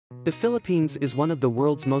The Philippines is one of the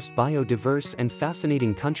world's most biodiverse and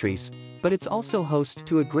fascinating countries, but it's also host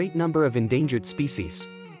to a great number of endangered species.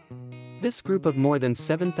 This group of more than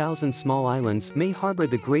 7,000 small islands may harbor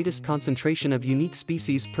the greatest concentration of unique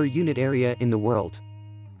species per unit area in the world.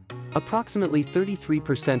 Approximately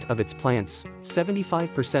 33% of its plants,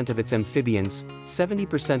 75% of its amphibians,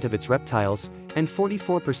 70% of its reptiles, and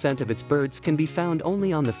 44% of its birds can be found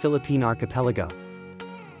only on the Philippine archipelago.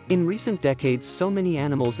 In recent decades, so many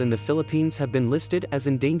animals in the Philippines have been listed as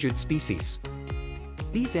endangered species.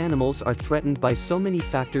 These animals are threatened by so many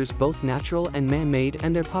factors, both natural and man-made,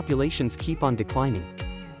 and their populations keep on declining.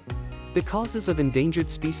 The causes of endangered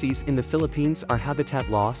species in the Philippines are habitat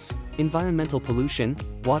loss, environmental pollution,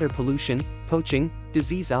 water pollution, poaching,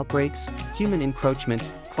 disease outbreaks, human encroachment,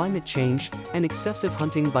 climate change, and excessive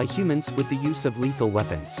hunting by humans with the use of lethal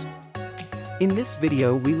weapons. In this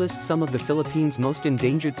video we list some of the Philippines' most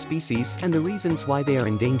endangered species and the reasons why they are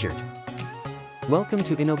endangered. Welcome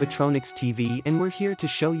to Innovatronix TV, and we're here to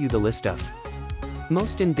show you the list of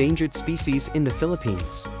most endangered species in the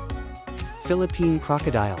Philippines. Philippine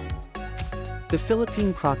crocodile. The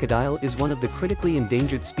Philippine crocodile is one of the critically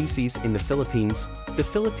endangered species in the Philippines. The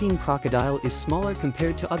Philippine crocodile is smaller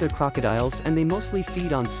compared to other crocodiles, and they mostly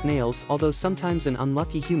feed on snails, although sometimes an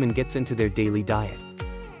unlucky human gets into their daily diet.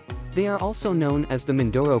 They are also known as the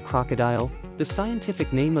Mindoro crocodile. The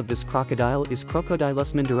scientific name of this crocodile is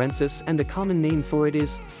Crocodilus mindorensis, and the common name for it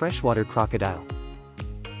is freshwater crocodile.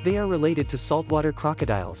 They are related to saltwater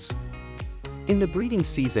crocodiles. In the breeding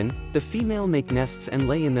season, the female make nests and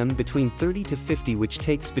lay in them between 30 to 50, which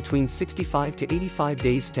takes between 65 to 85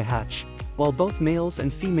 days to hatch, while both males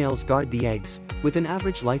and females guard the eggs, with an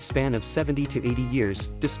average lifespan of 70 to 80 years.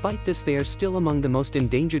 Despite this, they are still among the most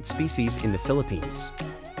endangered species in the Philippines.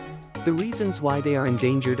 The reasons why they are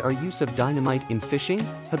endangered are use of dynamite in fishing,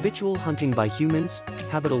 habitual hunting by humans,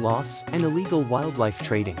 habitat loss, and illegal wildlife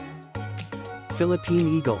trading. Philippine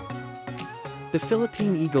eagle. The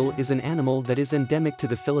Philippine eagle is an animal that is endemic to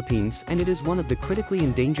the Philippines, and it is one of the critically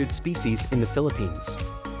endangered species in the Philippines.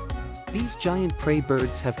 These giant prey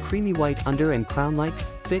birds have creamy white under and crown-like,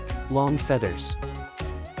 thick, long feathers.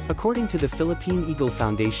 According to the Philippine Eagle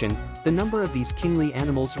Foundation, the number of these kingly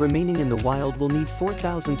animals remaining in the wild will need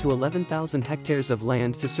 4,000 to 11,000 hectares of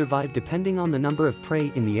land to survive, depending on the number of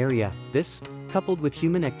prey in the area. This, coupled with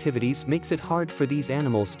human activities, makes it hard for these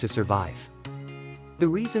animals to survive. The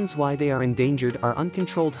reasons why they are endangered are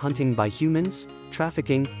uncontrolled hunting by humans,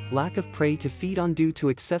 trafficking, lack of prey to feed on due to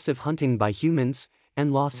excessive hunting by humans,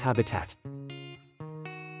 and loss habitat.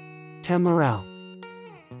 Tamarraw.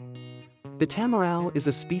 The tamarraw is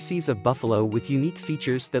a species of buffalo with unique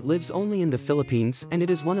features that lives only in the Philippines, and it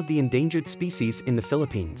is one of the endangered species in the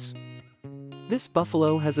Philippines. This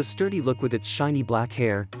buffalo has a sturdy look with its shiny black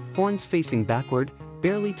hair, horns facing backward,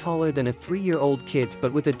 barely taller than a 3-year-old kid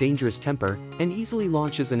but with a dangerous temper, and easily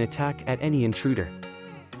launches an attack at any intruder.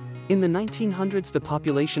 In the 1900s, the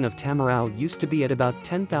population of tamarraw used to be at about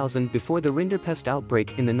 10,000 before the rinderpest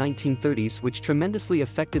outbreak in the 1930s, which tremendously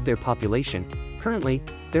affected their population. Currently,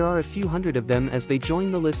 there are a few hundred of them as they join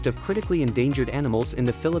the list of critically endangered animals in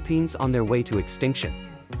the Philippines on their way to extinction.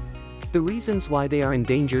 The reasons why they are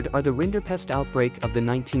endangered are the rinderpest outbreak of the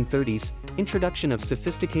 1930s, introduction of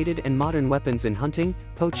sophisticated and modern weapons in hunting,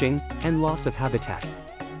 poaching, and loss of habitat.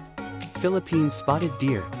 Philippine spotted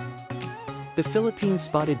deer. The Philippine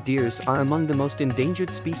spotted deers are among the most endangered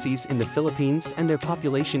species in the Philippines, and their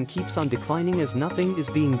population keeps on declining as nothing is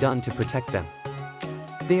being done to protect them.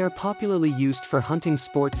 They are popularly used for hunting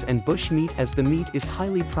sports and bush meat, as the meat is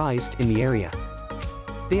highly prized in the area.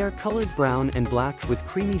 They are colored brown and black with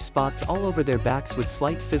creamy spots all over their backs, with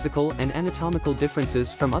slight physical and anatomical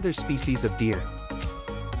differences from other species of deer.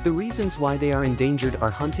 The reasons why they are endangered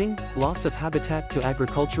are hunting, loss of habitat to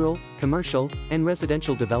agricultural, commercial, and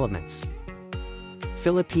residential developments.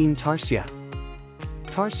 Philippine Tarsier.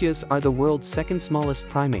 Tarsiers are the world's second smallest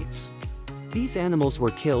primates. These animals were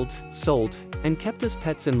killed, sold, and kept as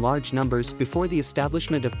pets in large numbers before the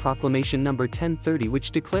establishment of Proclamation No. 1030, which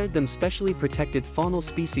declared them specially protected faunal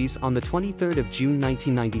species on the 23rd of June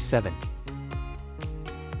 1997.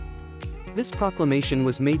 This proclamation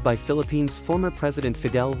was made by Philippines' former President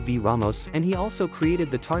Fidel V. Ramos, and he also created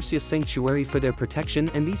the Tarsier Sanctuary for their protection,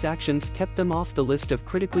 and these actions kept them off the list of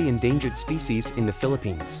critically endangered species in the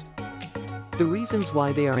Philippines. The reasons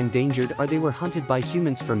why they are endangered are they were hunted by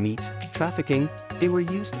humans for meat, trafficking, they were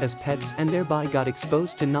used as pets and thereby got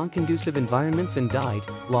exposed to non-conducive environments and died,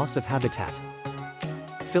 loss of habitat.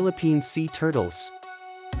 Philippine sea turtles.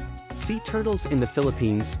 Sea turtles in the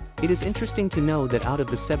Philippines. It is interesting to know that out of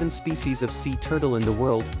the 7 species of sea turtle in the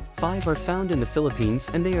world, 5 are found in the Philippines,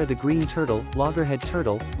 and they are the green turtle, loggerhead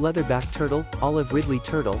turtle, leatherback turtle, olive ridley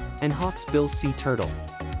turtle, and hawksbill sea turtle.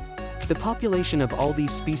 The population of all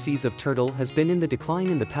these species of turtle has been in the decline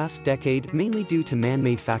in the past decade, mainly due to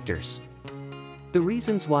man-made factors. The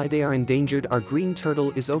reasons why they are endangered are green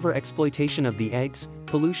turtle is overexploitation of the eggs,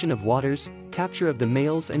 pollution of waters, capture of the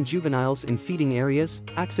males and juveniles in feeding areas,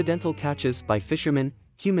 accidental catches by fishermen,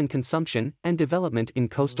 human consumption, and development in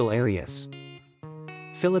coastal areas.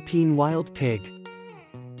 Philippine wild pig.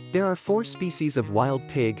 There are 4 species of wild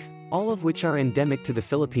pig, all of which are endemic to the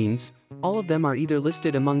Philippines. All of them are either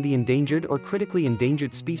listed among the endangered or critically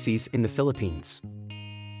endangered species in the Philippines.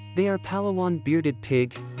 They are Palawan bearded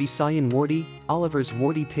pig, Visayan warty, Oliver's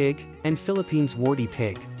warty pig, and Philippines warty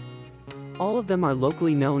pig. All of them are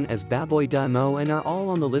locally known as baboy damo and are all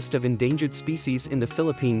on the list of endangered species in the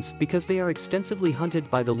Philippines because they are extensively hunted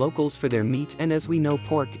by the locals for their meat, and as we know,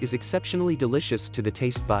 pork is exceptionally delicious to the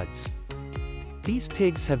taste buds. These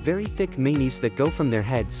pigs have very thick manes that go from their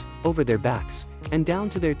heads, over their backs, and down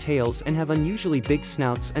to their tails, and have unusually big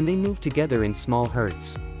snouts, and they move together in small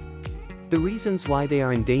herds. The reasons why they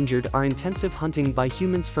are endangered are intensive hunting by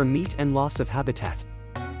humans for meat and loss of habitat.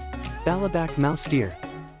 Balabac Mouse-Deer.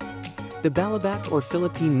 The Balabac or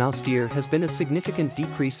Philippine mouse-deer has been a significant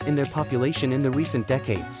decrease in their population in the recent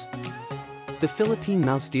decades. The Philippine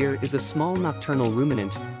mouse-deer is a small nocturnal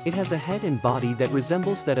ruminant. It has a head and body that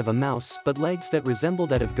resembles that of a mouse but legs that resemble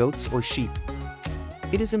that of goats or sheep.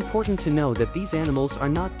 It is important to know that these animals are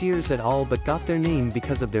not deers at all but got their name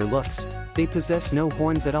because of their looks. They possess no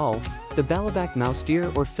horns at all. The Balabac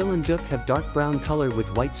mouse-deer or Philanduk have dark brown color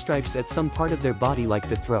with white stripes at some part of their body like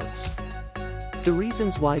the throats. The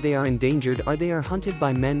reasons why they are endangered are they are hunted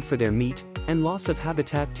by men for their meat, and loss of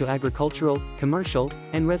habitat to agricultural, commercial,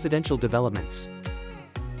 and residential developments.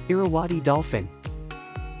 Irrawaddy Dolphin.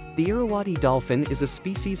 The Irrawaddy dolphin is a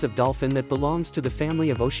species of dolphin that belongs to the family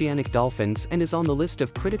of oceanic dolphins and is on the list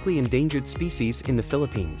of critically endangered species in the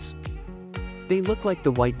Philippines. They look like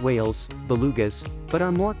the white whales, belugas, but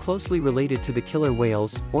are more closely related to the killer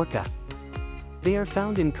whales, orca. They are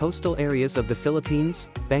found in coastal areas of the Philippines,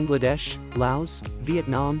 Bangladesh, Laos,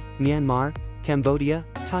 Vietnam, Myanmar, Cambodia,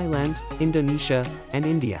 Thailand, Indonesia, and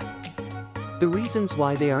India. The reasons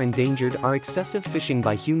why they are endangered are excessive fishing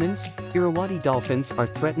by humans. Irrawaddy dolphins are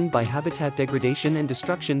threatened by habitat degradation and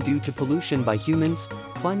destruction due to pollution by humans,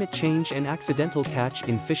 climate change, and accidental catch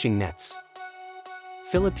in fishing nets.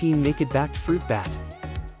 Philippine naked-backed fruit bat.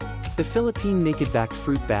 The Philippine naked-backed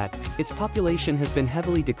fruit bat, its population has been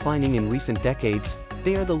heavily declining in recent decades.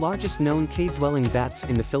 They are the largest known cave-dwelling bats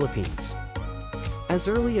in the Philippines. As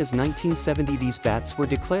early as 1970 these bats were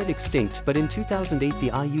declared extinct, but in 2008 the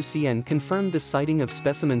IUCN confirmed the sighting of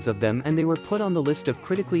specimens of them and they were put on the list of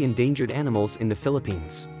critically endangered animals in the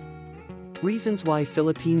Philippines. Reasons why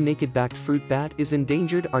Philippine naked-backed fruit bat is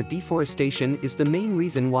endangered are deforestation is the main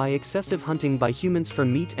reason why excessive hunting by humans for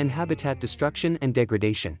meat and habitat destruction and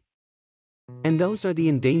degradation. And those are the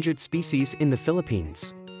endangered species in the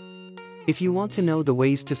Philippines. If you want to know the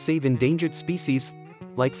ways to save endangered species,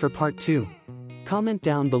 like for part 2. Comment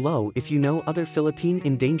down below if you know other Philippine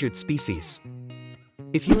endangered species.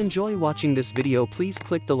 If you enjoy watching this video, please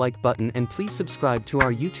click the like button and please subscribe to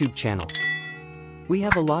our YouTube channel. We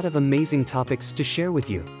have a lot of amazing topics to share with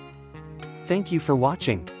you. Thank you for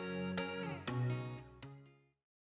watching.